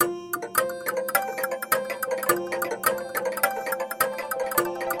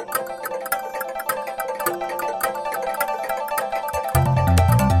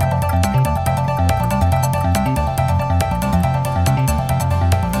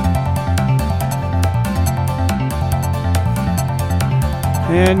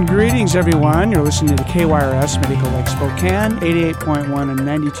And greetings, everyone. You're listening to KYRS Medical Lake Spokane, 88.1 and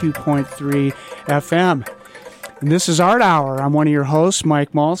 92.3 FM. And this is Art Hour. I'm one of your hosts,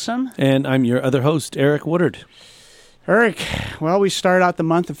 Mike Malsom. And I'm your other host, Eric Woodard. Eric, well, we started out the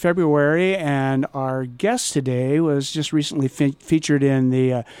month of February, and our guest today was just recently featured in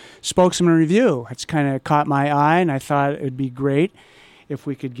the Spokesman Review. It's kind of caught my eye, and I thought it would be great if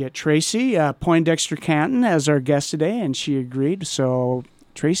we could get Tracy Poindexter Canton as our guest today, and she agreed. So,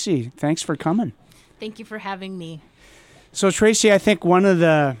 Tracy, thanks for coming. Thank you for having me. So, Tracy, I think one of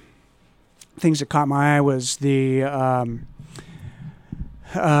the things that caught my eye was the,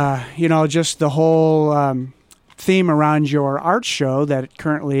 just the whole theme around your art show that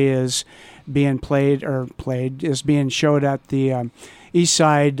currently is being is being showed at the East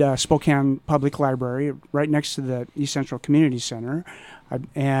Side Spokane Public Library, right next to the East Central Community Center,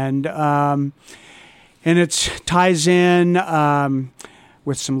 and it ties in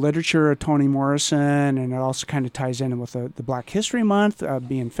with some literature of Toni Morrison, and it also kind of ties in with the Black History Month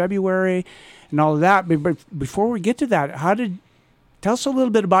being February, and all of that. But before we get to that, tell us a little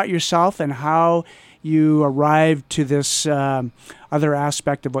bit about yourself and how you arrived to this other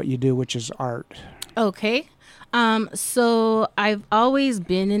aspect of what you do, which is art. Okay. So I've always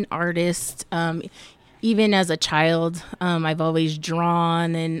been an artist. Even as a child, I've always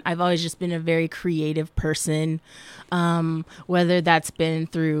drawn, and I've always just been a very creative person, whether that's been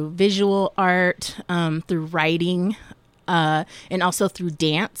through visual art, through writing, and also through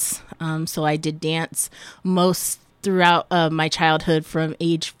dance. So I did dance most throughout my childhood from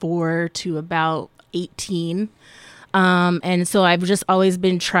age 4 to about 18. And so I've just always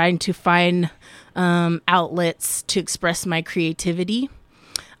been trying to find outlets to express my creativity.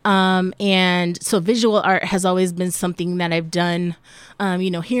 And so visual art has always been something that I've done,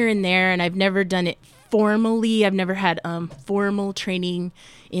 here and there, and I've never done it formally. I've never had formal training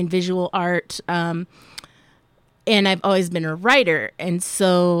in visual art. And I've always been a writer. And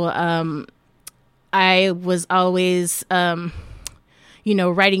so I was always, writing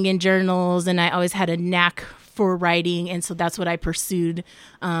in journals, and I always had a knack for writing. And so that's what I pursued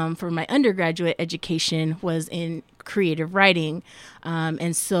for my undergraduate education, was in creative writing.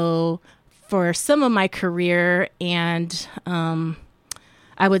 And so for some of my career, and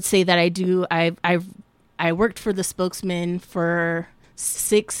I would say that I worked for the Spokesman for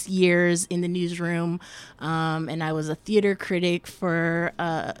 6 years in the newsroom, and I was a theater critic for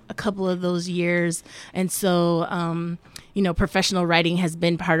a couple of those years. And so, professional writing has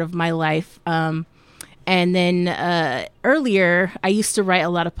been part of my life. And then earlier, I used to write a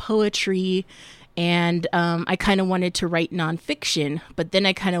lot of poetry, and I kind of wanted to write nonfiction, but then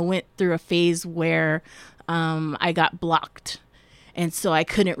I kind of went through a phase where I got blocked. And so I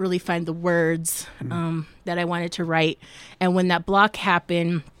couldn't really find the words that I wanted to write. And when that block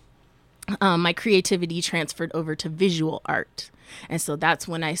happened, my creativity transferred over to visual art. And so that's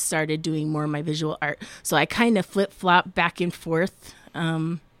when I started doing more of my visual art. So I kind of flip-flop back and forth.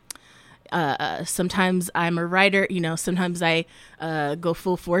 Sometimes I'm a writer, sometimes I go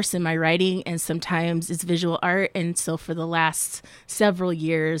full force in my writing, and sometimes it's visual art. And so for the last several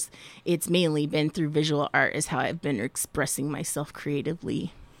years, it's mainly been through visual art is how I've been expressing myself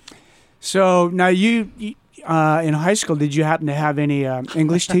creatively. So now you in high school, did you happen to have any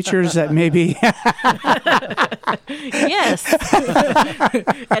English teachers that maybe... Yes.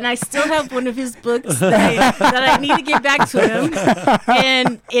 And I still have one of his books that I need to get back to him.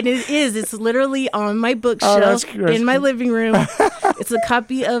 And it's literally on my bookshelf in my living room. It's a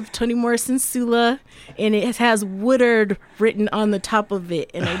copy of Toni Morrison's Sula, and it has Woodard written on the top of it,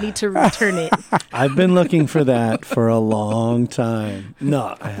 and I need to return it. I've been looking for that for a long time.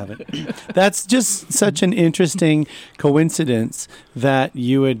 No, I haven't. That's just such an interesting coincidence that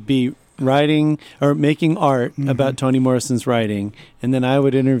you would be writing or making art about Toni Morrison's writing, and then I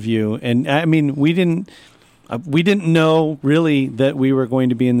would interview. And I mean, we didn't know really that we were going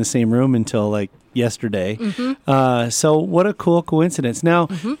to be in the same room until like yesterday. So what a cool coincidence. Now,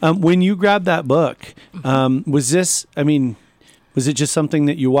 when you grabbed that book, was it just something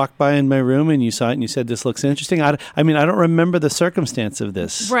that you walked by in my room and you saw it and you said, this looks interesting? I don't remember the circumstance of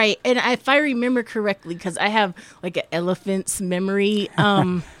this. Right. And if I remember correctly, because I have like an elephant's memory,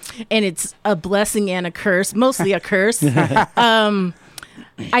 and it's a blessing and a curse, mostly a curse.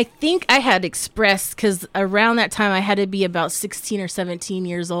 I think I had expressed, because around that time I had to be about 16 or 17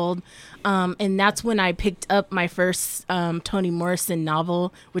 years old. And that's when I picked up my first Toni Morrison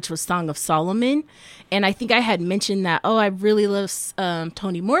novel, which was Song of Solomon. And I think I had mentioned that, I really love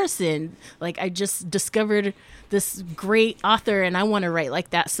Toni Morrison. Like, I just discovered this great author and I want to write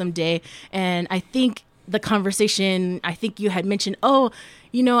like that someday. And I think the conversation, I think you had mentioned, oh,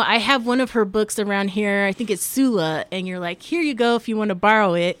 I have one of her books around here. I think it's Sula. And you're like, here you go if you want to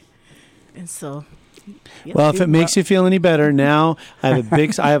borrow it. And so... Yep. Well, if it makes you feel any better, now I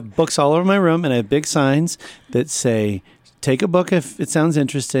have books all over my room, and I have big signs that say, take a book if it sounds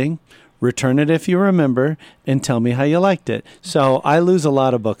interesting, return it if you remember, and tell me how you liked it. So I lose a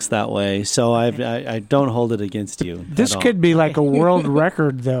lot of books that way, so I don't hold it against you. This could be like a world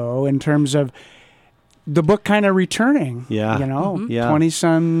record, though, in terms of the book kind of returning. Yeah.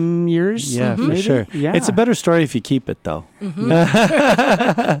 20-some years. Yeah, for maybe? sure. Yeah. It's a better story if you keep it, though.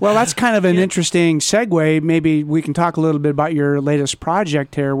 Well, that's kind of an interesting segue. Maybe we can talk a little bit about your latest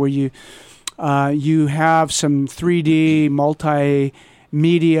project here, where you have some 3D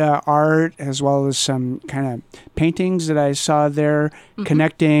multimedia art as well as some kind of paintings that I saw there,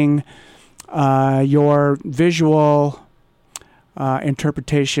 connecting your visual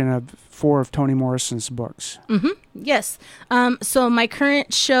interpretation of 4 of Toni Morrison's books. Yes. So my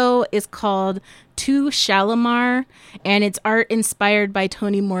current show is called To Shalimar, and it's art inspired by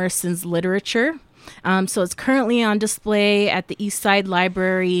Toni Morrison's literature. So it's currently on display at the East Side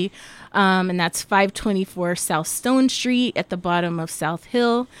Library, and that's 524 South Stone Street at the bottom of South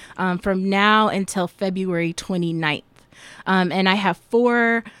Hill, from now until February 29th. And I have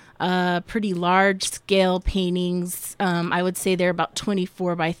 4 pretty large scale paintings. I would say they're about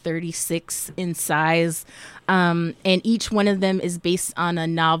 24 by 36 in size. And each one of them is based on a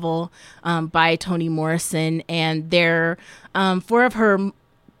novel by Toni Morrison. And they're 4 of her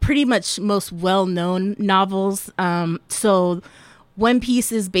pretty much most well-known novels. So one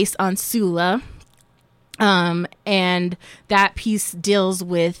piece is based on Sula. And that piece deals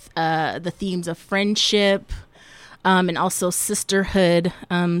with the themes of friendship, and also sisterhood.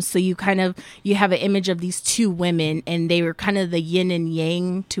 So you have an image of these 2 women, and they were kind of the yin and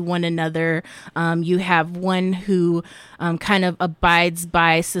yang to one another. You have one who kind of abides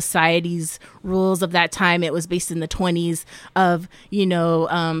by society's rules of that time. It was based in the 20s of,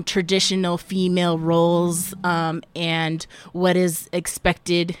 traditional female roles, and what is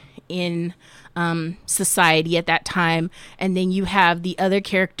expected in society at that time. And then you have the other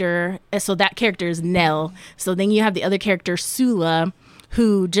character, so that character is Nell. So then you have the other character, Sula,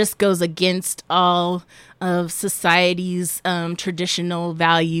 who just goes against all of society's traditional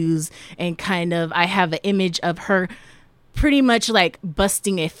values, and kind of, I have an image of her pretty much like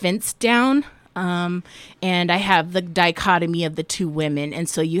busting a fence down. And I have the dichotomy of the 2 women. And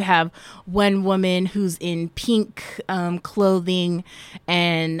so you have one woman who's in pink clothing,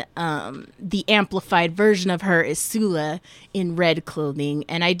 and the amplified version of her is Sula in red clothing.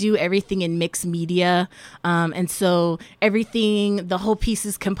 And I do everything in mixed media. And so the whole piece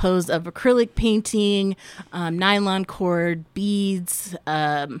is composed of acrylic painting, nylon cord, beads,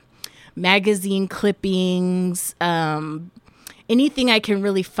 magazine clippings, anything I can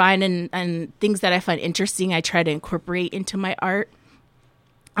really find, and things that I find interesting, I try to incorporate into my art.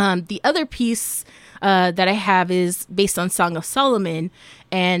 The other piece that I have is based on Song of Solomon,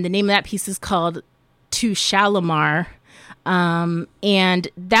 and the name of that piece is called To Shalimar. And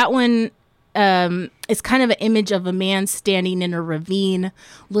that one is kind of an image of a man standing in a ravine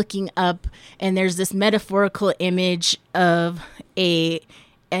looking up, and there's this metaphorical image of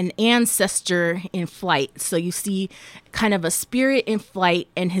an ancestor in flight. So you see kind of a spirit in flight,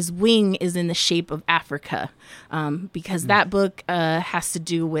 and his wing is in the shape of Africa, because that book has to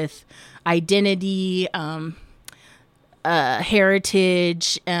do with identity,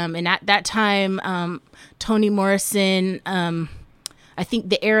 heritage, and at that time, Toni Morrison, I think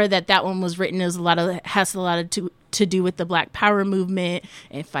the era that one was written has a lot to do with the Black Power movement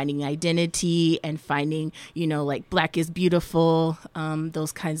and finding identity and finding, like Black is beautiful,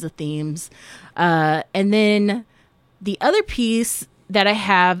 those kinds of themes. And then the other piece that I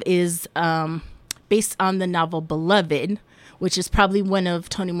have is based on the novel Beloved, which is probably one of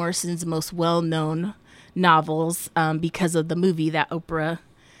Toni Morrison's most well-known novels, because of the movie that Oprah,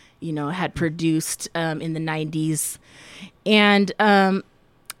 had produced in the 90s. And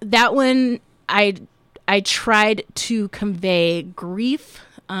that one, I tried to convey grief,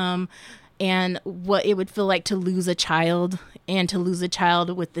 and what it would feel like to lose a child, and to lose a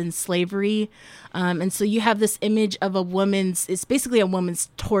child within slavery. And so you have this image of it's basically a woman's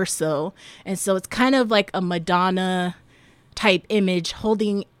torso. And so it's kind of like a Madonna type image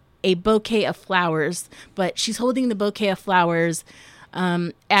holding a bouquet of flowers, but she's holding the bouquet of flowers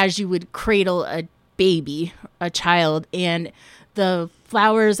as you would cradle a baby, a child. And the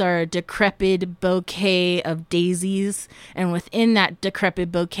flowers are a decrepit bouquet of daisies, and within that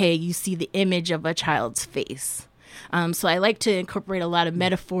decrepit bouquet, you see the image of a child's face. So I like to incorporate a lot of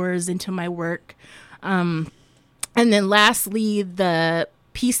metaphors into my work. And then lastly, the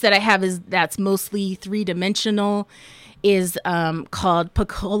piece that I have that's mostly 3-dimensional is called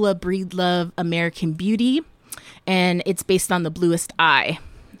Pecola Breedlove American Beauty, and it's based on The Bluest Eye.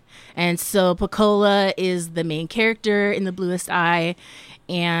 And so Pecola is the main character in The Bluest Eye,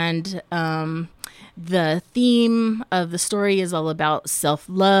 and the theme of the story is all about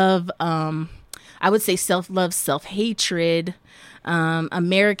self-love. I would say self-love, self-hatred,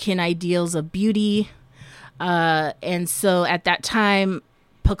 American ideals of beauty. And so at that time,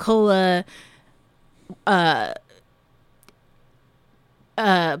 Pecola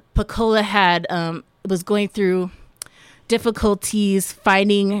had was going through difficulties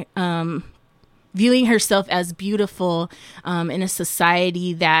finding viewing herself as beautiful in a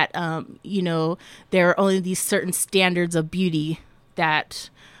society that there are only these certain standards of beauty that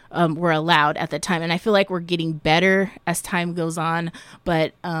were allowed at the time. And I feel like we're getting better as time goes on,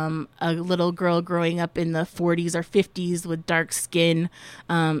 but a little girl growing up in the 40s or 50s with dark skin,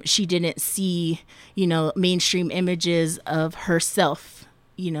 she didn't see mainstream images of herself,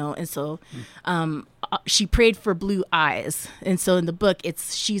 and so she prayed for blue eyes. And so in the book,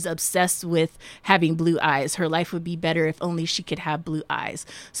 she's obsessed with having blue eyes. Her life would be better if only she could have blue eyes.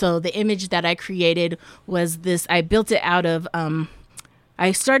 So the image that I created was this. I built it out of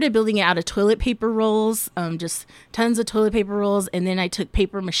I started building it out of toilet paper rolls, just tons of toilet paper rolls. And then I took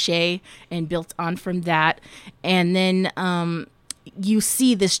paper mache and built on from that. And then you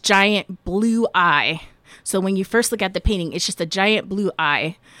see this giant blue eye. So when you first look at the painting, it's just a giant blue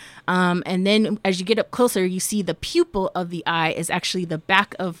eye. And then as you get up closer, you see the pupil of the eye is actually the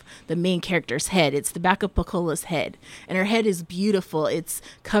back of the main character's head. It's the back of Pecola's head. And her head is beautiful. It's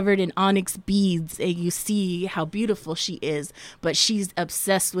covered in onyx beads. And you see how beautiful she is. But she's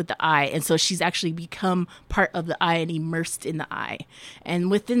obsessed with the eye. And so she's actually become part of the eye and immersed in the eye.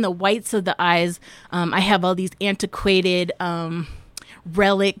 And within the whites of the eyes, I have all these antiquated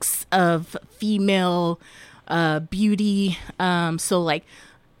relics of female beauty. So like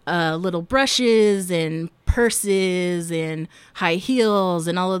little brushes and purses and high heels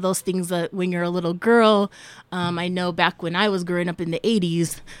and all of those things that when you're a little girl, I know back when I was growing up in the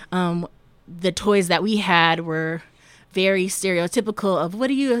 80s, the toys that we had were very stereotypical of what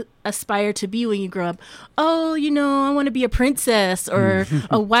do you aspire to be when you grow up? Oh, I want to be a princess or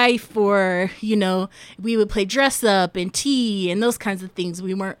a wife, or, we would play dress up and tea and those kinds of things.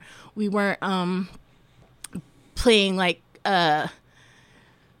 We weren't playing like, I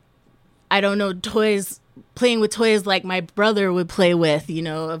don't know, playing with toys like my brother would play with,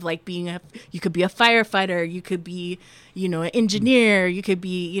 of like you could be a firefighter, you could be, an engineer, you could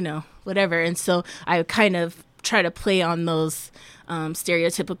be, whatever. And so I kind of try to play on those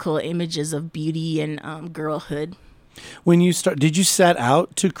stereotypical images of beauty and girlhood. When you did you set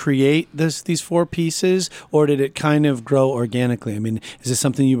out to create these 4 pieces, or did it kind of grow organically? I mean, is this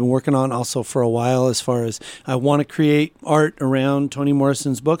something you've been working on also for a while, as far as I want to create art around Toni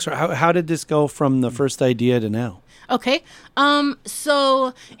Morrison's books, or how did this go from the first idea to now? Okay.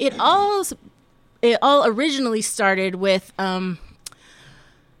 So it all originally started with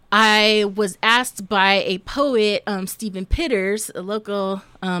I was asked by a poet, Stephen Pitters, a local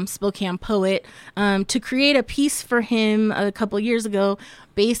Spokane poet, to create a piece for him a couple years ago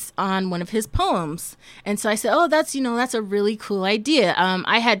based on one of his poems. And so I said, oh, that's a really cool idea.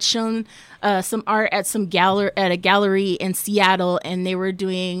 I had shown some art at a gallery in Seattle, and they were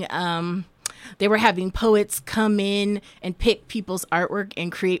doing they were having poets come in and pick people's artwork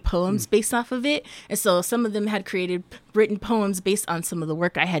and create poems based off of it. And so some of them had written poems based on some of the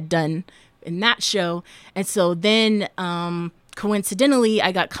work I had done in that show. And so then coincidentally,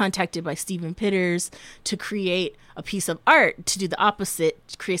 I got contacted by Stephen Pitters to create a piece of art, to do the opposite,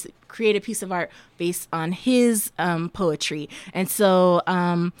 to create a piece of art based on his poetry. And so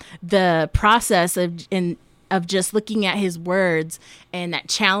the process of just looking at his words and that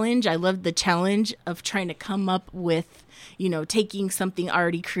challenge. I loved the challenge of trying to come up with, taking something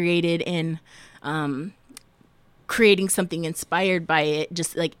already created and creating something inspired by it,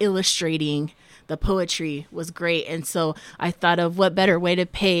 just like illustrating the poetry was great. And so I thought of what better way to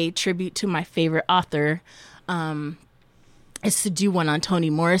pay tribute to my favorite author is to do one on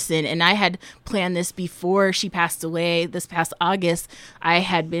Toni Morrison. And I had planned this before she passed away this past August. I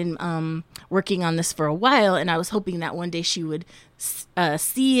had been working on this for a while, and I was hoping that one day she would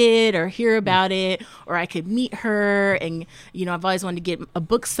see it or hear about it, or I could meet her. And, I've always wanted to get a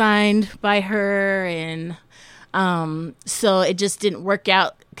book signed by her. And so it just didn't work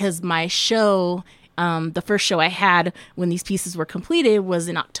out because my show, the first show I had when these pieces were completed was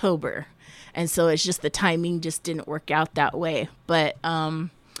in October. And so it's just the timing just didn't work out that way. But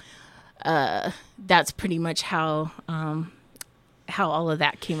that's pretty much how all of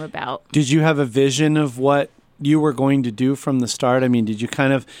that came about. Did you have a vision of what you were going to do from the start? I mean, did you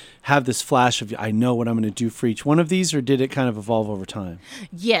kind of have this flash of, I know what I'm going to do for each one of these, or did it kind of evolve over time?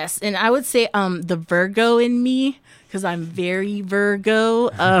 Yes, and I would say the Virgo in me, because I'm very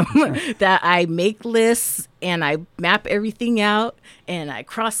Virgo, that I make lists and I map everything out and I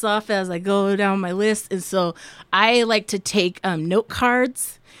cross off as I go down my list. And so I like to take note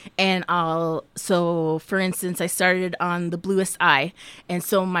cards. And for instance, I started on the bluest eye. And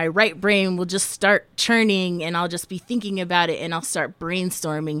so my right brain will just start churning and I'll just be thinking about it and I'll start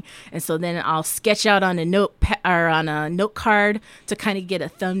brainstorming. And so then I'll sketch out on a note card to kind of get a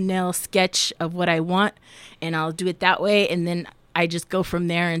thumbnail sketch of what I want. And I'll do it that way. And then I just go from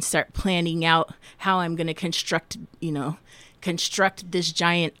there and start planning out how I'm going to construct this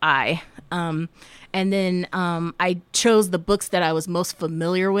giant eye. And then I chose the books that I was most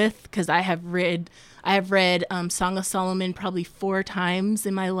familiar with because I have read Song of Solomon probably 4 times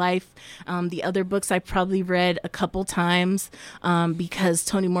in my life. The other books I probably read a couple times because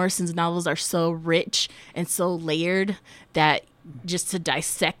Toni Morrison's novels are so rich and so layered that just to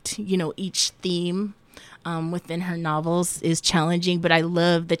dissect, each theme within her novels is challenging, but I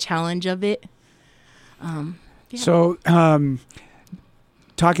love the challenge of it. Yeah. So,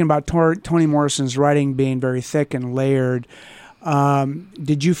 talking about Toni Morrison's writing being very thick and layered,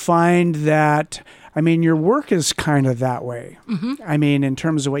 did you find that, your work is kind of that way. Mm-hmm. In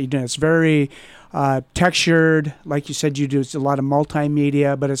terms of what you do, it's very textured. Like you said, you do a lot of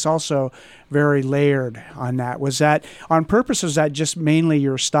multimedia, but it's also very layered on that. Was that on purpose, or was that just mainly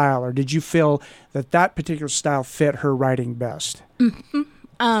your style, or did you feel that particular style fit her writing best?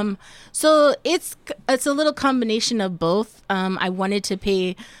 Mm-hmm. So it's a little combination of both. I wanted to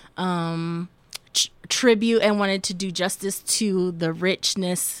pay tribute and wanted to do justice to the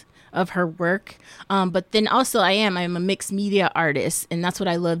richness of her work. But then also I'm a mixed media artist, and that's what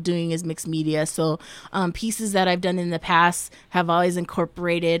I love doing is mixed media. So pieces that I've done in the past have always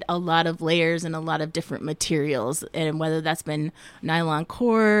incorporated a lot of layers and a lot of different materials, and whether that's been nylon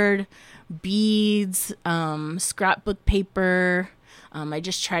cord, beads, scrapbook paper. I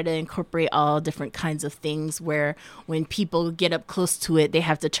just try to incorporate all different kinds of things where when people get up close to it, they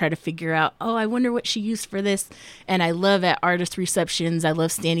have to try to figure out, I wonder what she used for this. And I love at artist receptions, I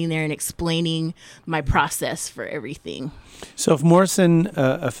love standing there and explaining my process for everything. So if Morrison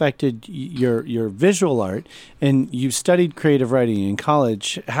affected your visual art, and you studied creative writing in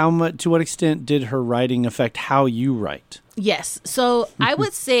college, to what extent did her writing affect how you write? Yes. So I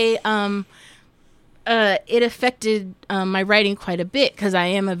would say it affected my writing quite a bit because I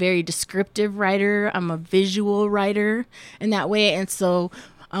am a very descriptive writer. I'm a visual writer in that way. And so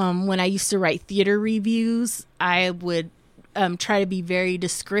when I used to write theater reviews, I would try to be very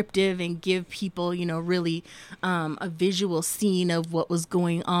descriptive and give people, really a visual scene of what was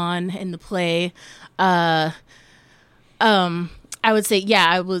going on in the play. I would say,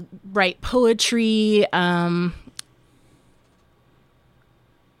 I would write poetry.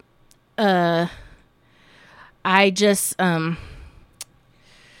 I just, I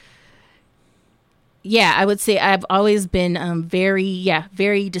would say I've always been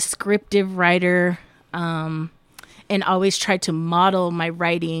very descriptive writer, and always tried to model my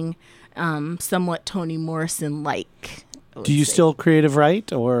writing somewhat Toni Morrison-like. Do you still creative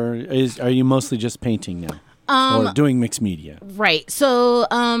write, or are you mostly just painting now? Or doing mixed media? Right. So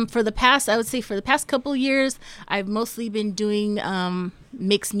for the past couple years, I've mostly been doing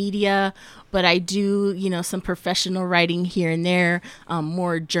mixed media, but I do, some professional writing here and there,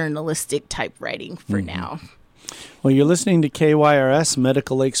 more journalistic type writing for now. Well, you're listening to KYRS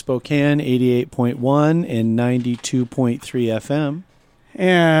Medical Lake Spokane 88.1 and 92.3 FM.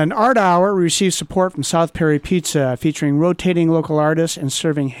 And Art Hour receives support from South Perry Pizza, featuring rotating local artists and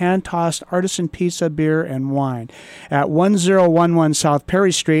serving hand-tossed artisan pizza, beer, and wine at 1011 South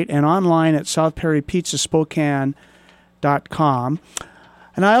Perry Street and online at southperrypizzaspokane.com.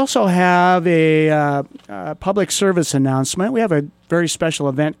 And I also have a public service announcement. We have a very special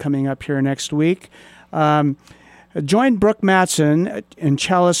event coming up here next week. Join Brooke Mattson and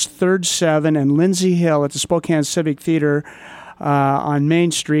cellist Third Seven and Lindsay Hill at the Spokane Civic Theater on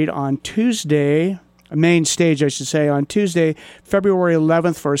Main Street on Tuesday, main stage, I should say, on Tuesday, February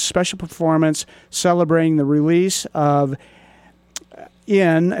 11th for a special performance celebrating the release of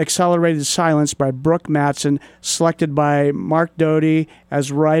In Accelerated Silence by Brooke Mattson, selected by Mark Doty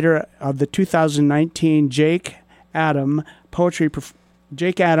as writer of the 2019 Jake Adam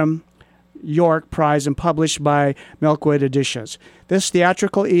York Prize and published by Milkwood Editions. This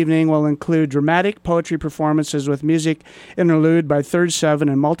theatrical evening will include dramatic poetry performances with music interlude by Third Seven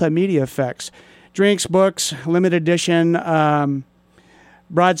and multimedia effects. Drinks, books, limited edition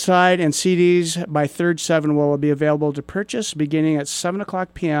broadside, and CDs by Third Seven will be available to purchase beginning at 7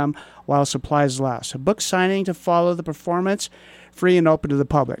 o'clock p.m. while supplies last. A book signing to follow the performance, free and open to the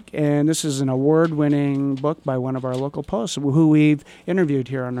public. And this is an award-winning book by one of our local poets who we've interviewed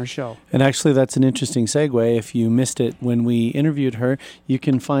here on our show. And actually, that's an interesting segue. If you missed it when we interviewed her, you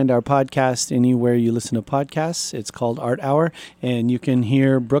can find our podcast anywhere you listen to podcasts. It's called Art Hour, and you can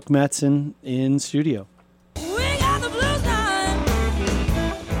hear Brooke Mattson in studio. We got the blues now.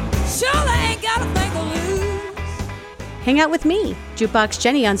 Surely ain't got a thing to lose. Hang out with me, Jukebox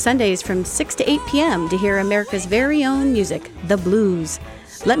Jenny, on Sundays from 6 to 8 p.m. to hear America's very own music, the blues.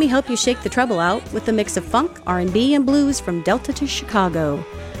 Let me help you shake the trouble out with a mix of funk, R&B, and blues from Delta to Chicago.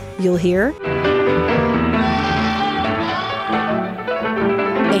 You'll hear...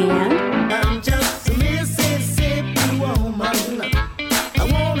 And... I'm just a Mississippi woman. I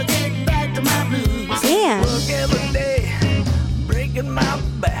wanna get back to my blues. And... Work every day, breaking my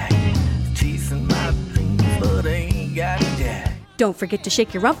back, chasing my dreams, but I ain't got it yet. Don't forget to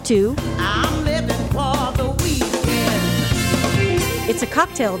shake your rump to... I'm living for the weekend. It's a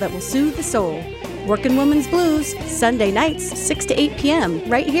cocktail that will soothe the soul. Working Woman's Blues, Sunday nights, 6 to 8 p.m.,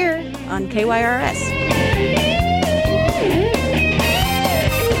 right here on KYRS.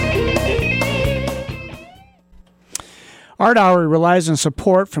 Art Hour relies on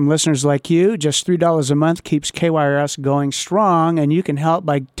support from listeners like you. Just $3 a month keeps KYRS going strong, and you can help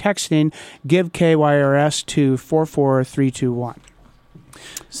by texting Give KYRS to 44321.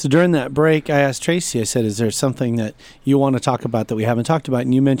 So during that break, I asked Tracy, I said, is there something that you want to talk about that we haven't talked about?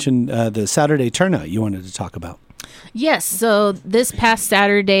 And you mentioned the Saturday turnout you wanted to talk about. Yes. So this past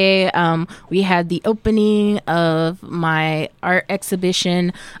Saturday, we had the opening of my art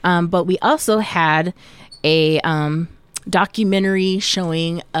exhibition, but we also had a documentary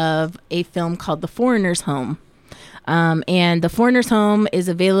showing of a film called The Foreigner's Home. And The Foreigner's Home is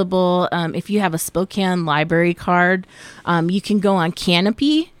available if you have a Spokane Library card. You can go on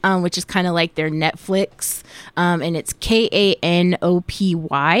Canopy, which is kind of like their Netflix, and it's KANOPY,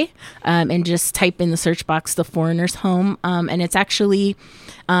 and just type in the search box The Foreigner's Home. And it's actually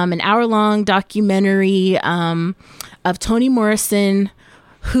an hour-long documentary of Toni Morrison,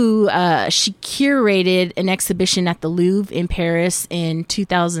 who she curated an exhibition at the Louvre in Paris in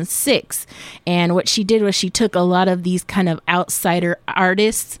 2006. And what she did was she took a lot of these kind of outsider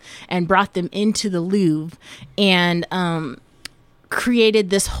artists and brought them into the Louvre and created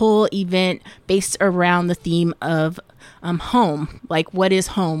this whole event based around the theme of home. Like, what is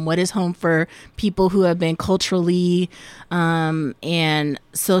home? What is home for people who have been culturally and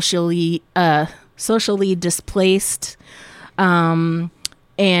socially displaced?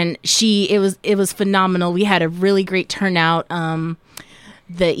 And it was phenomenal. We had a really great turnout. The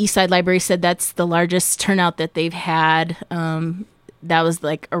Eastside Library said that's the largest turnout that they've had. That was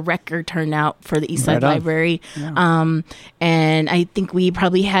like a record turnout for the Eastside Library. Yeah. And I think we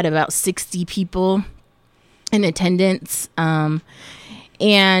probably had about 60 people in attendance. And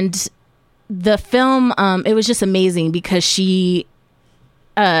the film, it was just amazing because she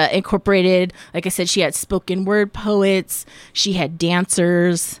incorporated, like I said, she had spoken word poets, she had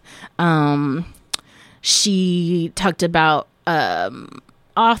dancers, she talked about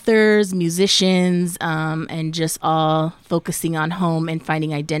authors, musicians, and just all focusing on home and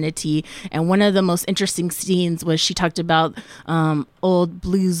finding identity. And one of the most interesting scenes was she talked about old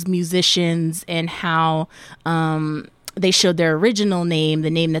blues musicians and how they showed their original name, the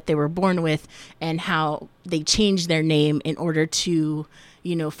name that they were born with, and how they changed their name in order to,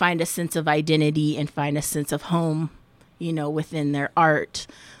 you know, find a sense of identity and find a sense of home, you know, within their art.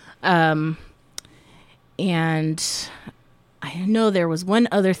 And I know there was one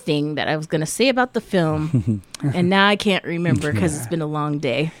other thing that I was going to say about the film, and now I can't remember because it's been a long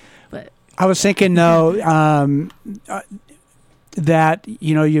day. But I was thinking, though, that,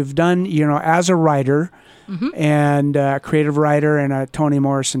 you know, you've done, you know, as a writer and a creative writer and a Toni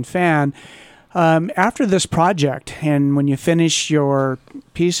Morrison fan, after this project and when you finish your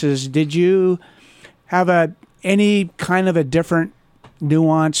pieces, did you have any kind of a different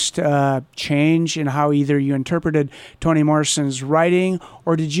nuanced change in how either you interpreted Toni Morrison's writing,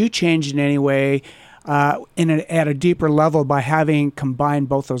 or did you change in any way at a deeper level by having combined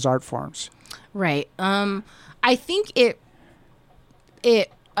both those art forms? Right. I think it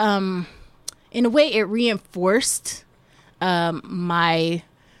in a way it reinforced my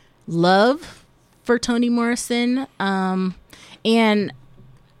love for Toni Morrison, and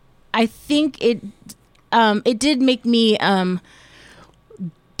I think it did make me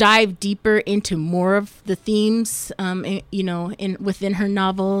dive deeper into more of the themes, within her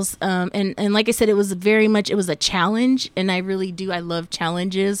novels. And like I said, it was a challenge, and I love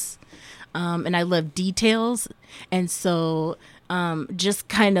challenges, and I love details. And so just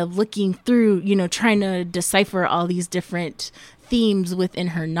kind of looking through, trying to decipher all these different themes within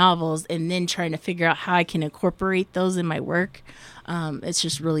her novels, and then trying to figure out how I can incorporate those in my work. It's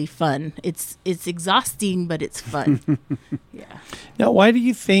just really fun. It's exhausting, but it's fun. Yeah. Now, why do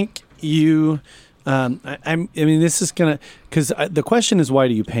you think you? This is gonna, because the question is, why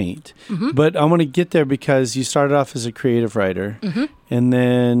do you paint? Mm-hmm. But I want to get there because you started off as a creative writer, mm-hmm. and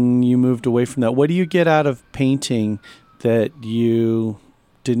then you moved away from that. What do you get out of painting that you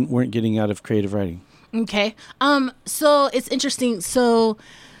weren't getting out of creative writing? Okay. So it's interesting. So,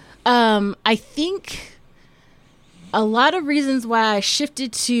 I think a lot of reasons why I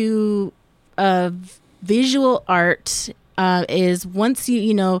shifted to visual art is once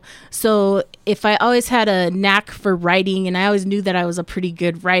so if I always had a knack for writing, and I always knew that I was a pretty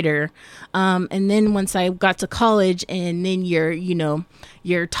good writer, and then once I got to college, and then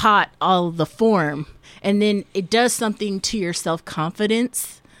you're taught all the form, and then it does something to your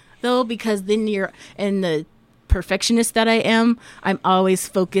self-confidence, though, because then the perfectionist that I am, I'm always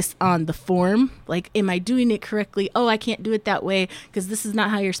focused on the form. Like, am I doing it correctly? Oh, I can't do it that way because this is not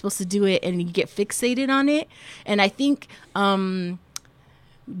how you're supposed to do it, and you get fixated on it. And I think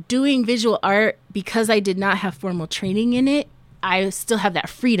doing visual art, because I did not have formal training in it, I still have that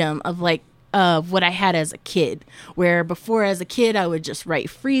freedom of what I had as a kid, where before as a kid, I would just write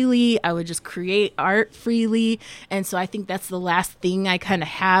freely. I would just create art freely. And so I think that's the last thing I kind of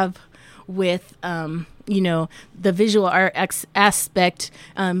have with, the visual art aspect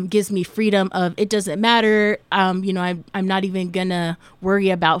gives me freedom of, it doesn't matter. I'm not even gonna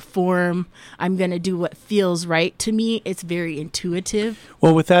worry about form. I'm gonna do what feels right to me. It's very intuitive.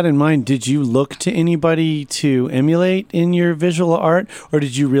 Well, with that in mind, did you look to anybody to emulate in your visual art, or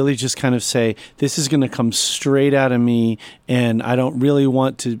did you really just kind of say, this is going to come straight out of me, and I don't really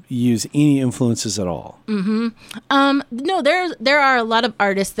want to use any influences at all? Mm-hmm. No, there are a lot of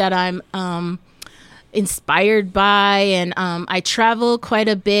artists that I'm inspired by, and I travel quite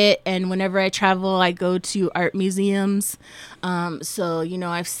a bit, and whenever I travel, I go to art museums. So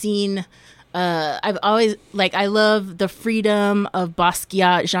I've seen I've always I love the freedom of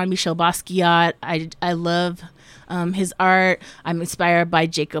Basquiat, Jean-Michel Basquiat. I love his art. I'm inspired by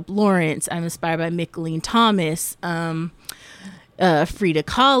Jacob Lawrence. I'm inspired by Mickalene Thomas, Frida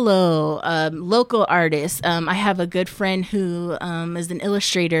Kahlo, local artists. I have a good friend who is an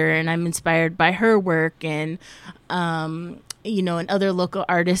illustrator, and I'm inspired by her work, and and other local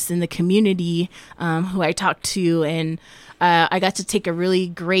artists in the community who I talk to. And I got to take a really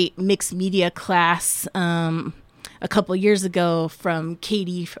great mixed media class a couple years ago from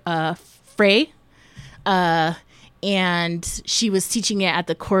Katie Frey. And she was teaching it at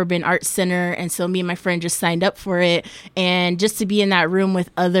the Corbin Art Center. And so me and my friend just signed up for it. And just to be in that room with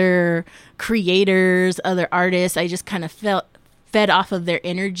other creators, other artists, I just kind of fed off of their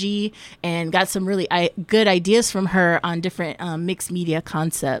energy and got some really good ideas from her on different mixed media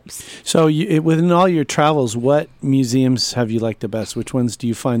concepts. So within all your travels, what museums have you liked the best? Which ones do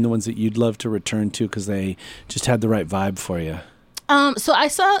you find the ones that you'd love to return to because they just had the right vibe for you? So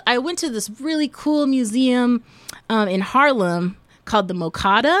I went to this really cool museum in Harlem called the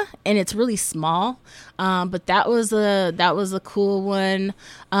Mokata, and it's really small. But that was a cool one.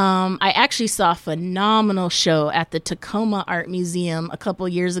 I actually saw a phenomenal show at the Tacoma Art Museum a couple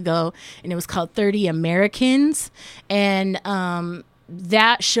years ago, and it was called 30 Americans. And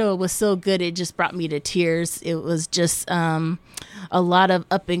that show was so good, it just brought me to tears. It was just a lot of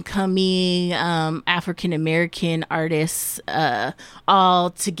up and coming African American artists all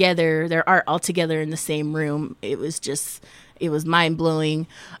together, their art all together in the same room. It was mind blowing.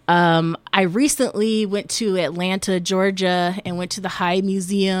 I recently went to Atlanta, Georgia, and went to the High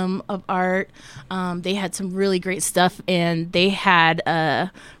Museum of Art. They had some really great stuff, and they had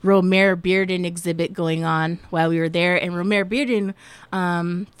a Romare Bearden exhibit going on while we were there. And Romare Bearden,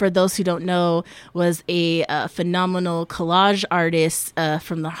 for those who don't know, was a phenomenal collage artist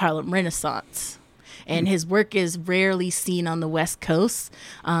from the Harlem Renaissance. And his work is rarely seen on the West Coast.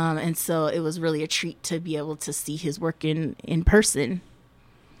 And so it was really a treat to be able to see his work in person.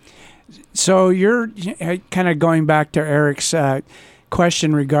 So you're kind of going back to Eric's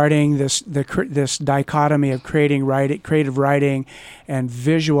question regarding this dichotomy of creative writing and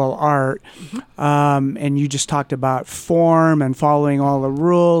visual art. And you just talked about form and following all the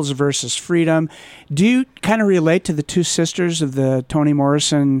rules versus freedom. Do you kind of relate to the two sisters of the Toni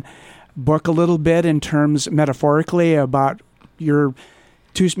Morrison book a little bit in terms metaphorically about your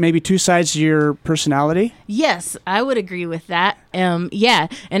two sides of your personality? Yes, I would agree with that. Yeah,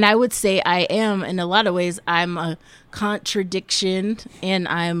 and I would say I am, in a lot of ways, I'm a contradiction, and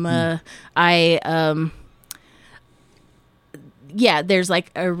there's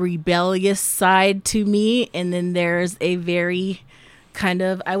like a rebellious side to me, and then there's a very kind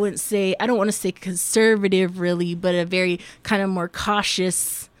of, I don't want to say conservative really, but a very kind of more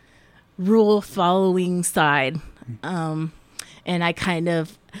cautious rule following side. And I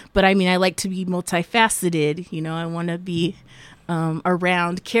I like to be multifaceted. I want to be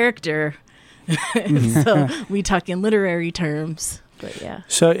around character. So we talk in literary terms. But yeah.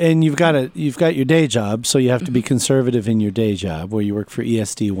 So, and you've got your day job, so you have to be conservative in your day job where you work for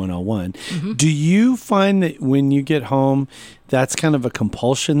ESD 101. Do you find that when you get home, that's kind of a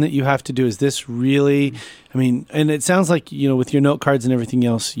compulsion that you have to do? Is this really, and it sounds like, with your note cards and everything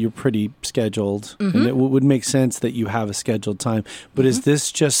else, you're pretty scheduled, and it would make sense that you have a scheduled time. But is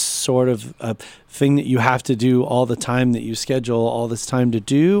this just sort of a thing that you have to do all the time, that you schedule all this time to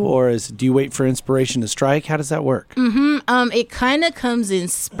do, or do you wait for inspiration to strike? How does that work? It kind of comes in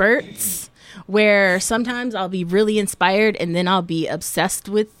spurts, where sometimes I'll be really inspired and then I'll be obsessed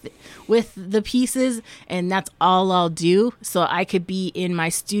with the pieces, and that's all I'll do. So I could be in my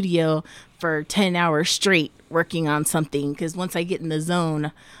studio for 10 hours straight working on something, because once I get in the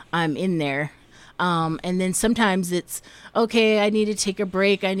zone, I'm in there. And then sometimes it's, okay, I need to take a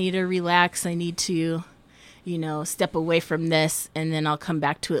break. I need to relax. I need to, step away from this, and then I'll come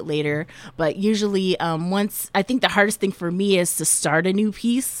back to it later. But usually I think the hardest thing for me is to start a new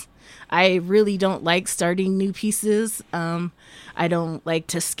piece. I really don't like starting new pieces. I don't like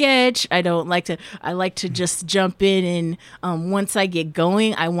to sketch. I like to just jump in, and once I get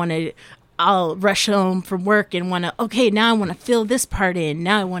going, I'll rush home from work and now I want to fill this part in.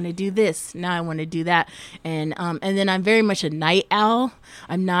 Now I want to do this. Now I want to do that. And then I'm very much a night owl.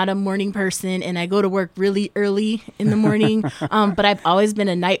 I'm not a morning person, and I go to work really early in the morning. But I've always been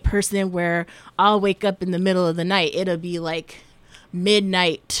a night person, where I'll wake up in the middle of the night. It'll be like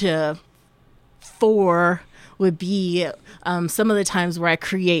midnight to 4 would be some of the times where I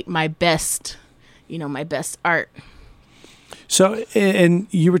create my best art. So, and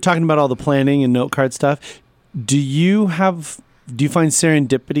you were talking about all the planning and note card stuff. Do you find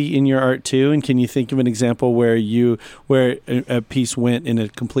serendipity in your art too? And can you think of an example where a piece went in a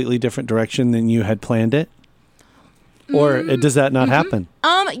completely different direction than you had planned it? Or does that not happen?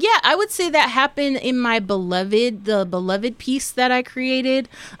 Yeah, I would say that happened in the Beloved piece that I created.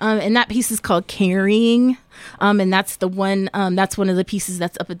 And that piece is called Carrying. And that's the one, that's one of the pieces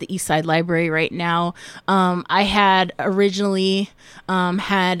that's up at the East Side Library right now. I had originally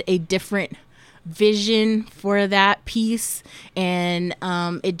had a different vision for that piece, and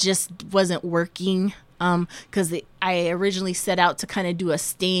it just wasn't working, because I originally set out to kind of do a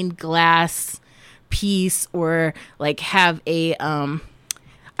stained glass piece, or like have a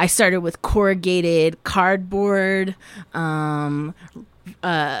I started with corrugated cardboard kind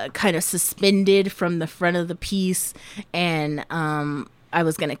of suspended from the front of the piece, and I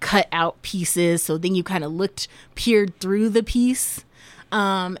was going to cut out pieces, so then you kind of peered through the piece,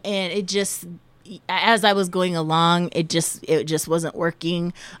 and it just, as I was going along, it just wasn't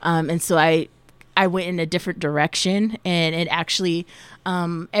working, and so I went in a different direction, and it actually,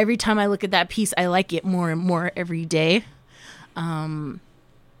 every time I look at that piece, I like it more and more every day. I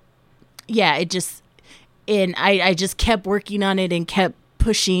just kept working on it and kept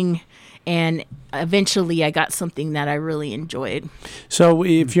pushing, and eventually I got something that I really enjoyed. So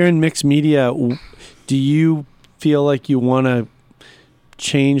if you're in mixed media, do you feel like you want to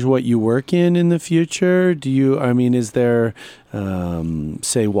change what you work in the future? Is there,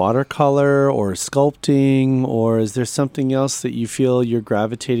 say, watercolor or sculpting, or is there something else that you feel you're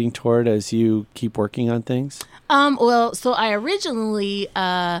gravitating toward as you keep working on things? So I originally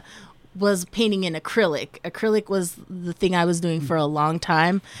was painting in acrylic. Acrylic was the thing I was doing for a long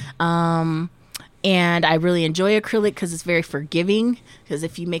time. And I really enjoy acrylic because it's very forgiving. Because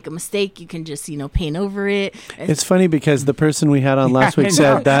if you make a mistake, you can just, paint over it. It's funny because the person we had on last week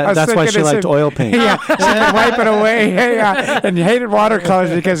said that's why she liked oil paint. Yeah, she could wipe it away. Yeah, and you hated watercolors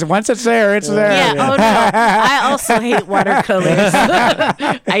because once it's there, it's there. Yeah, oh no. I also hate watercolors.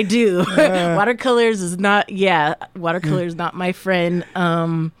 I do. Watercolors is not my friend.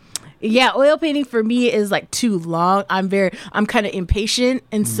 Yeah, oil painting for me is like too long. I'm kind of impatient,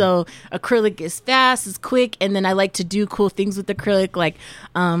 and so acrylic is fast, it's quick, and then I like to do cool things with acrylic. Like,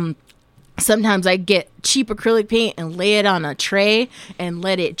 sometimes I get cheap acrylic paint and lay it on a tray and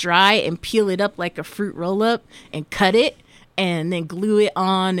let it dry and peel it up like a fruit roll up and cut it. And then glue it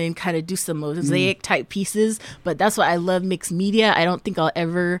on and kind of do some mosaic type pieces. But that's why I love mixed media. I don't think I'll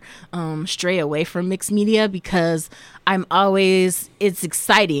ever stray away from mixed media because it's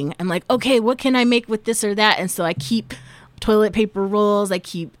exciting. I'm like, okay, what can I make with this or that? And so I keep toilet paper rolls, I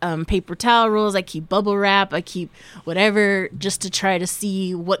keep paper towel rolls, I keep bubble wrap, I keep whatever just to try to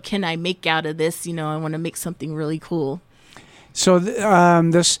see what can I make out of this. I want to make something really cool. So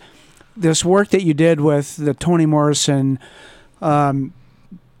this work that you did with the Toni Morrison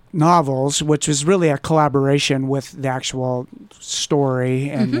novels, which was really a collaboration with the actual story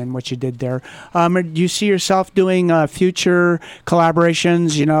and what you did there. Do you see yourself doing future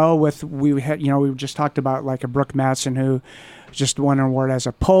collaborations? We just talked about like a Brooke Madsen who just won an award as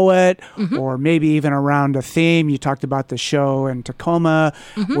a poet, or maybe even around a theme. You talked about the show in Tacoma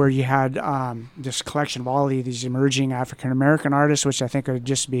where you had this collection of all of these emerging African American artists, which I think would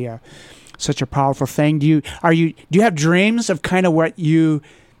just be such a powerful thing. Do you have dreams of kind of what you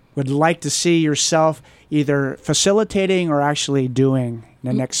would like to see yourself either facilitating or actually doing in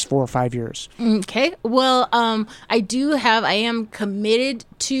the next 4 or 5 years? Okay. Well, I am committed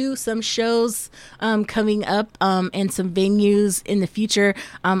to some shows coming up and some venues in the future.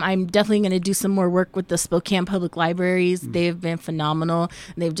 I'm definitely going to do some more work with the Spokane Public Libraries. They've been phenomenal.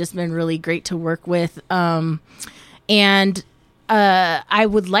 They've just been really great to work with. And I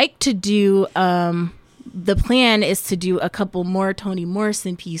would like to do, the plan is to do a couple more Toni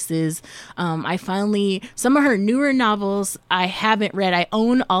Morrison pieces. Some of her newer novels I haven't read. I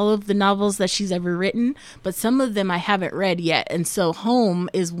own all of the novels that she's ever written, but some of them I haven't read yet. And so Home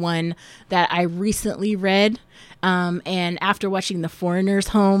is one that I recently read. And after watching The Foreigner's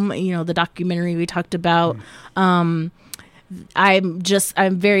Home, the documentary we talked about, I'm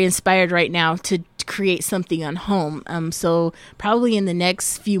very inspired right now to create something on Home. So probably in the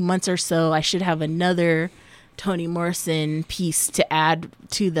next few months or so, I should have another Toni Morrison piece to add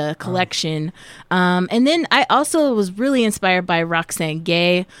to the collection. And then I also was really inspired by Roxane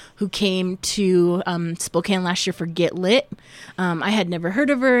Gay, who came to Spokane last year for Get Lit. I had never heard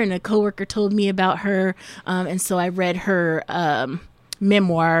of her, and a coworker told me about her. And so I read her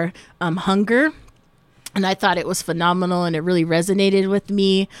memoir, Hunger. And I thought it was phenomenal, and it really resonated with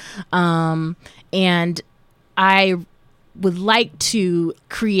me. And I would like to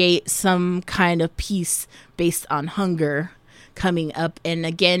create some kind of piece based on hunger coming up. And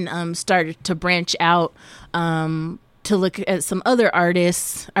again, started to branch out to look at some other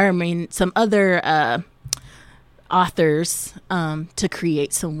artists, some other authors to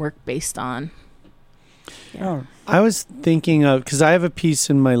create some work based on. Yeah. Oh. I was thinking of, because I have a piece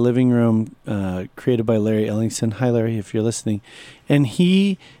in my living room created by Larry Ellingson. Hi, Larry, if you're listening. And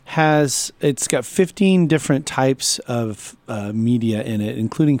it's got 15 different types of media in it,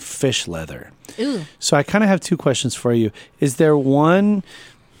 including fish leather. Ooh. So I kind of have two questions for you. Is there one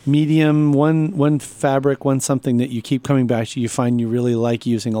medium, one fabric, one something that you keep coming back to, you find you really like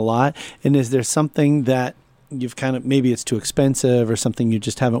using a lot? And is there something that you've kind of, maybe it's too expensive or something you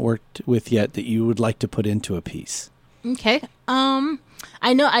just haven't worked with yet that you would like to put into a piece? Okay.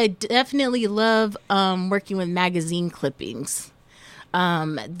 I know I definitely love working with magazine clippings.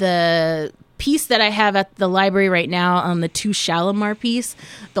 The piece that I have at the library right now, the two Shalimar piece,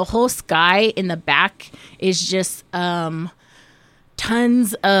 the whole sky in the back is just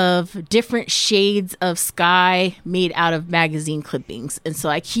tons of different shades of sky made out of magazine clippings. And so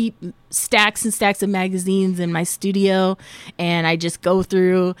I keep stacks and stacks of magazines in my studio, and I just go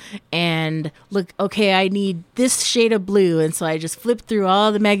through and look, okay, I need this shade of blue. And so I just flip through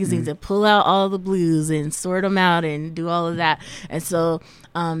all the magazines and pull out all the blues and sort them out and do all of that. And so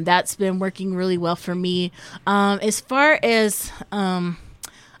that's been working really well for me. As far as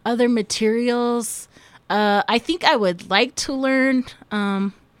other materials, I think I would like to learn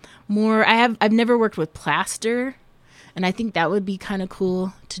more. I've never worked with plaster, and I think that would be kind of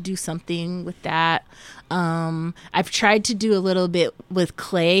cool to do something with that. I've tried to do a little bit with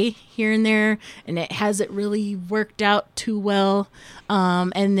clay here and there, and it hasn't really worked out too well.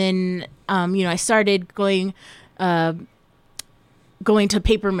 And then I started going to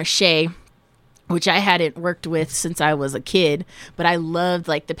paper mache, which I hadn't worked with since I was a kid, but I loved,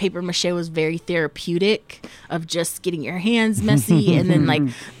 like, the paper mache was very therapeutic of just getting your hands messy and then, like,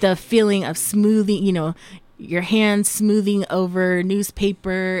 the feeling of smoothing, your hands smoothing over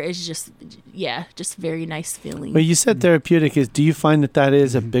newspaper is just very nice feeling. Well, you said therapeutic. Do you find that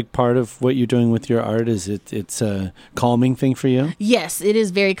is a big part of what you're doing with your art? It's a calming thing for you? Yes, it is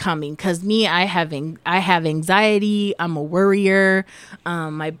very calming because I have anxiety. I'm a worrier.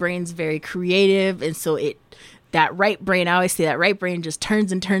 My brain's very creative, and so that right brain, I always say that right brain just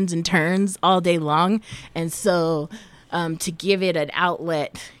turns and turns and turns all day long. And so to give it an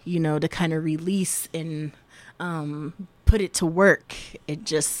outlet, to kind of release and put it to work, it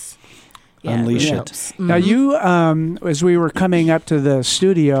just unleash really it. helps. Now you, as we were coming up to the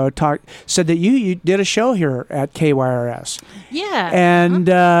studio, said that you did a show here at KYRS. Yeah.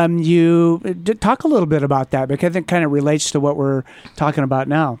 And you did talk a little bit about that because it kind of relates to what we're talking about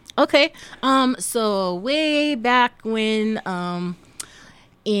now. Okay. So way back when,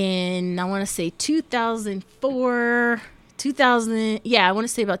 in I want to say 2004, I want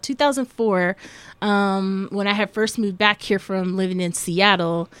to say about 2004, when I had first moved back here from living in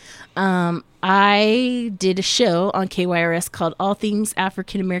Seattle, I did a show on KYRS called All Things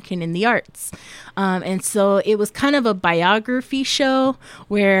African American in the Arts. And so it was kind of a biography show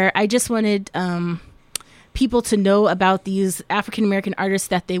where I just wanted people to know about these African American artists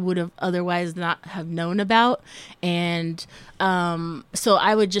that they would have otherwise not have known about. And so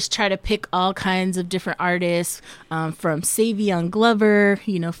I would just try to pick all kinds of different artists, from Savion Glover,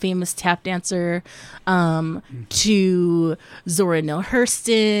 famous tap dancer, to Zora Neale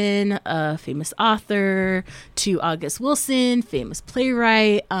Hurston, a famous author, to August Wilson, famous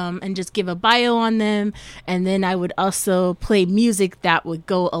playwright, and just give a bio on them. And then I would also play music that would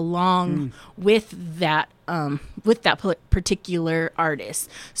go along with that particular artist.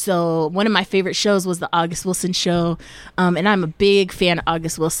 So one of my favorite shows was the August Wilson show, and I'm a big fan of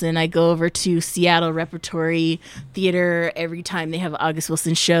August Wilson. I go over to Seattle Repertory Theater every time they have an August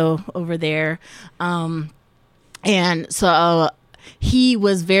Wilson show over there, and so he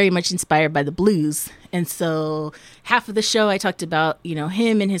was very much inspired by the blues. And so half of the show I talked about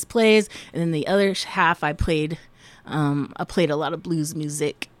him and his plays, and then the other half I played a lot of blues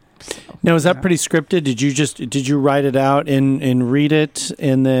music. So, now, is that pretty scripted? Did you write it out and read it,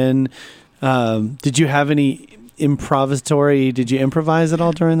 and then did you have any improvisatory? Did you improvise at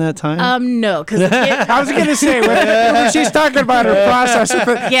all during that time? No, because I was going to say when she's talking about her process,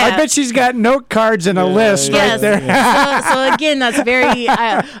 I bet she's got note cards and a list right there. So again, that's very.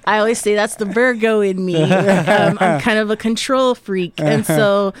 I always say that's the Virgo in me. I'm kind of a control freak, and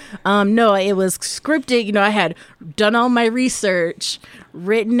so no, it was scripted. I had done all my research,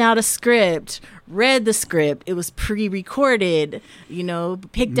 written out a script, read the script. It was pre-recorded,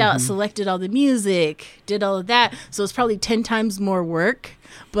 picked out, selected all the music, did all of that. So it's probably 10 times more work.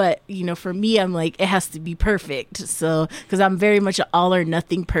 But, for me, I'm like, it has to be perfect. So, because I'm very much an all or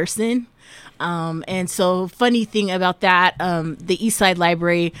nothing person. And so funny thing about that, the Eastside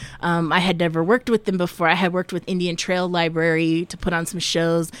Library, I had never worked with them before. I had worked with Indian Trail Library to put on some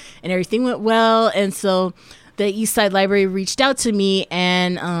shows, and everything went well. And so the Eastside Library reached out to me,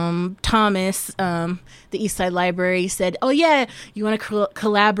 and Thomas, the Eastside Library, said, "Oh yeah, you want to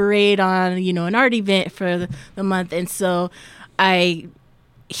collaborate on an art event for the month?" And so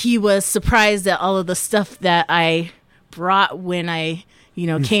he was surprised at all of the stuff that I brought when I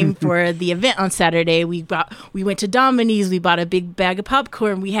came for the event on Saturday. We went to Domini's. We bought a big bag of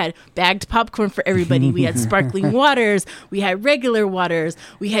popcorn. We had bagged popcorn for everybody. We had sparkling waters. We had regular waters.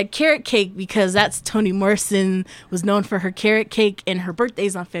 We had carrot cake because that's Toni Morrison was known for her carrot cake, and her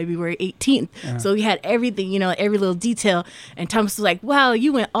birthday's on February 18th. So we had everything, every little detail. And Thomas was like, "Wow,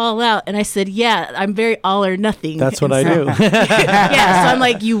 you went all out." And I said, "Yeah, I'm very all or nothing." That's what I do. Yeah, so I'm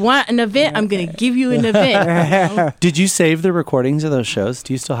like, "You want an event? I'm going to give you an event." Did you save the recordings of those shows?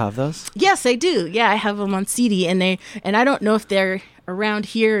 Do you still have those? Yes, I do. Yeah, I have them on CD, and I don't know if they're around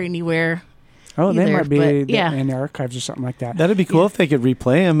here anywhere. Oh, they might be in the archives or something like that. That'd be cool if they could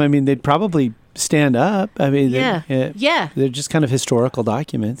replay them. I mean, they'd probably stand up. I mean, they're just kind of historical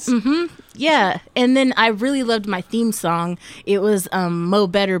documents. Mm-hmm. Yeah, and then I really loved my theme song. It was Mo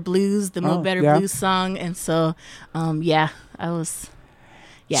Better Blues, the Mo Better Blues song, and so I was.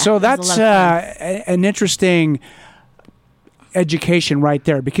 Yeah, so that's an interesting education right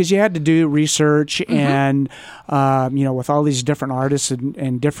there, because you had to do research and with all these different artists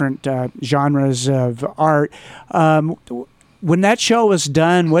and different genres of art. When that show was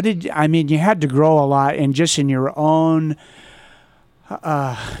done, you had to grow a lot in your own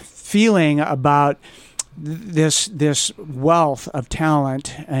feeling about this wealth of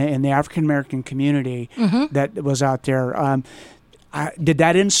talent in the African American community that was out there. did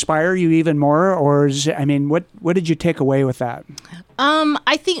that inspire you even more, or what did you take away with that?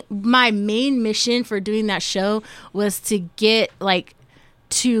 I think my main mission for doing that show was to get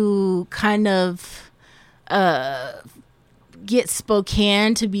to kind of get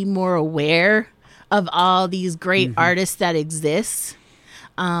Spokane to be more aware of all these great artists that exist.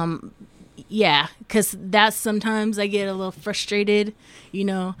 Because that's sometimes I get a little frustrated,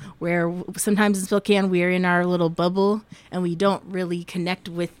 where sometimes in Spokane we're in our little bubble and we don't really connect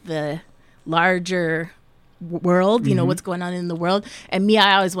with the larger world, what's going on in the world. And me,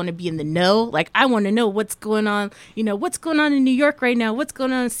 I always want to be in the know. Like, I want to know what's going on, what's going on in New York right now, what's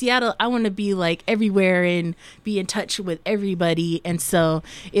going on in Seattle. I want to be everywhere and be in touch with everybody. And so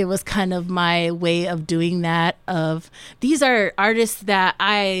it was kind of my way of doing that. These are artists that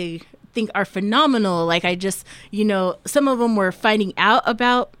I think are phenomenal. I just, some of them were finding out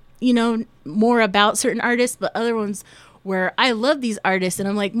about, more about certain artists, but other ones where I love these artists and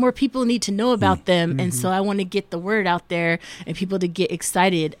I'm like, more people need to know about them. And so I want to get the word out there and people to get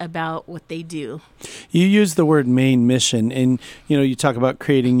excited about what they do. You use the word main mission, and you talk about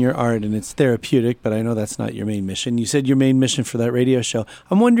creating your art and it's therapeutic, but I know that's not your main mission. You said your main mission for that radio show.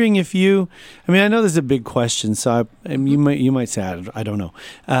 I'm wondering if I know this is a big question, so you might say, I don't know.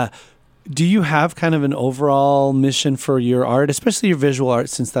 Do you have kind of an overall mission for your art, especially your visual art,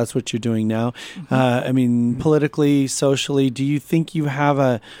 since that's what you're doing now? Politically, socially, do you think you have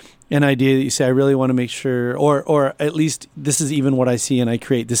an idea that you say, I really want to make sure, or at least this is even what I see and I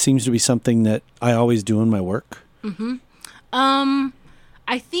create. This seems to be something that I always do in my work.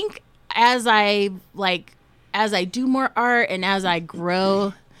 I think as I do more art and as I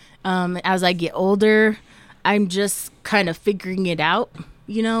grow, as I get older, I'm just kind of figuring it out.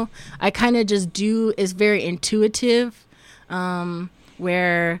 I kind of just is very intuitive,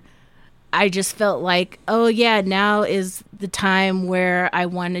 where I just felt like, oh yeah, now is the time where I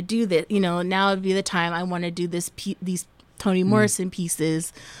want to do this. Now would be the time I want to do these Toni Morrison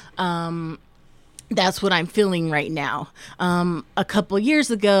pieces. That's what I'm feeling right now. A couple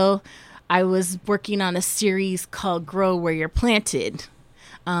years ago, I was working on a series called Grow Where You're Planted.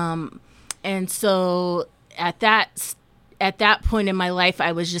 And so at that point in my life,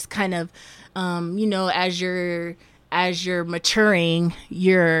 I was just kind of, as you're maturing,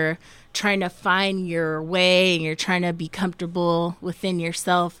 you're trying to find your way and you're trying to be comfortable within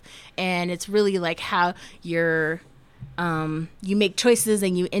yourself. And it's really how you make choices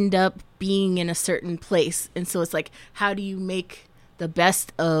and you end up being in a certain place. And so it's how do you make the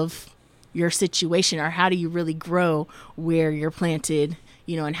best of your situation, or how do you really grow where you're planted,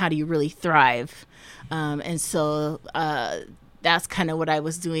 and how do you really thrive? And so that's kind of what I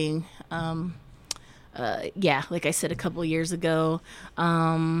was doing. Like I said, a couple years ago.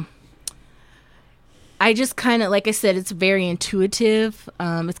 I just kind of, like I said, it's very intuitive.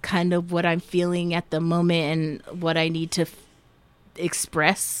 It's kind of what I'm feeling at the moment and what I need to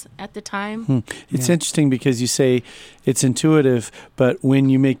express at the time. It's interesting because you say it's intuitive, but when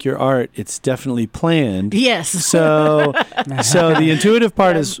you make your art, it's definitely planned. Yes. So the intuitive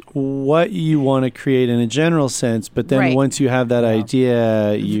part is what you want to create in a general sense, but then once you have that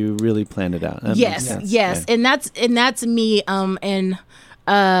idea, you really plan it out. That yes. Yeah. And that's me. Like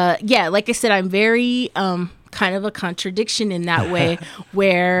I said, I'm very kind of a contradiction in that way,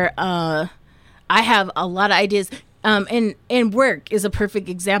 where I have a lot of ideas. And work is a perfect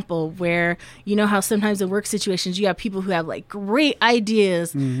example where, how sometimes in work situations you have people who have great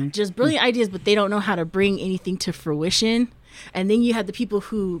ideas, just brilliant ideas, but they don't know how to bring anything to fruition. And then you have the people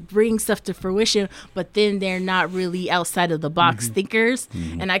who bring stuff to fruition, but then they're not really outside of the box thinkers.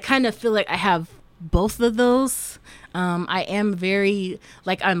 And I kind of feel like I have both of those. I am very,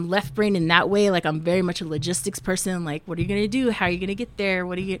 I'm left brain in that way. I'm very much a logistics person. What are you going to do? How are you going to get there?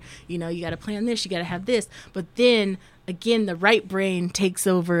 What are you got to plan this, you got to have this. But then again, the right brain takes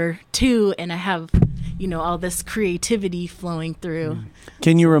over too. And I have, all this creativity flowing through.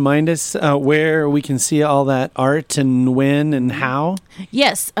 Can you remind us where we can see all that art and when and how?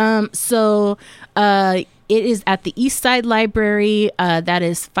 Yes. It is at the East Side Library. That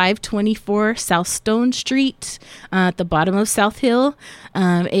is 524 South Stone Street at the bottom of South Hill.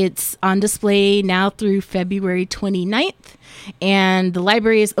 It's on display now through February 29th. And the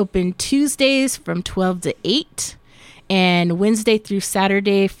library is open Tuesdays from 12 to 8 and Wednesday through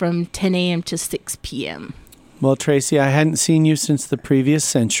Saturday from 10 a.m. to 6 p.m. Well, Tracy, I hadn't seen you since the previous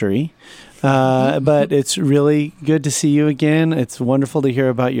century. But it's really good to see you again. It's wonderful to hear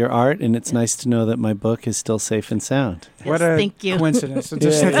about your art, and it's nice to know that my book is still safe and sound. What a thank you. coincidence.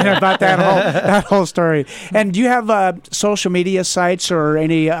 Just thinking about that whole story. And do you have social media sites or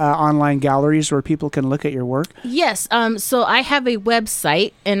any online galleries where people can look at your work? Yes. So I have a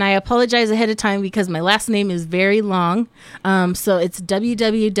website, and I apologize ahead of time because my last name is very long. So it's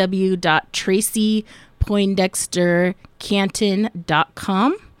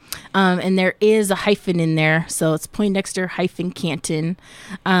www.tracypoindextercanton.com. And there is a hyphen in there, so it's Poindexter-Canton.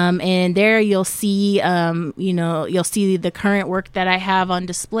 And there you'll see, you'll see the current work that I have on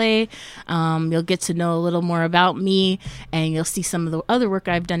display. You'll get to know a little more about me, and you'll see some of the other work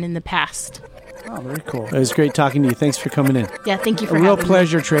I've done in the past. Oh, very cool. It was great talking to you. Thanks for coming in. Yeah, thank you for A having real me.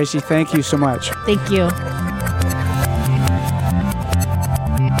 pleasure, Tracy. Thank you so much. Thank you.